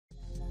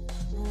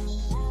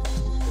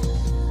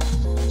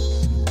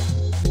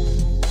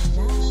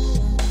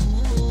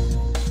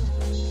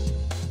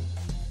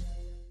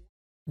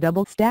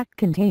double-stack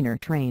container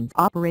trains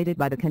operated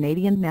by the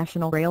Canadian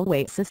National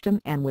Railway System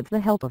and with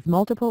the help of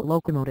multiple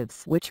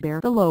locomotives which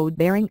bear the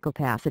load-bearing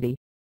capacity.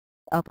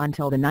 Up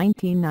until the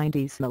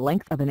 1990s the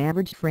length of an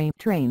average freight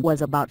train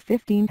was about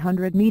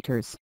 1,500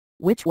 meters,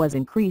 which was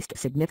increased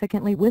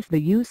significantly with the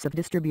use of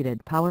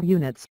distributed power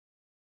units.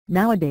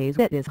 Nowadays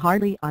it is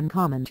hardly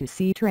uncommon to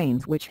see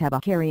trains which have a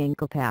carrying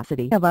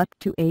capacity of up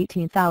to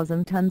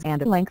 18,000 tons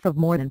and a length of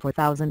more than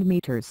 4,000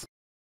 meters.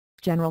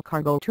 General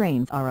cargo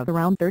trains are of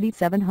around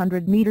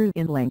 3,700 meters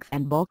in length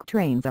and bulk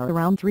trains are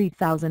around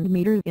 3,000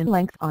 meters in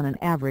length on an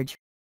average.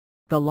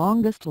 The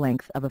longest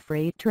length of a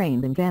freight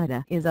train in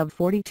Canada is of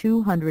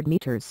 4,200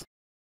 meters.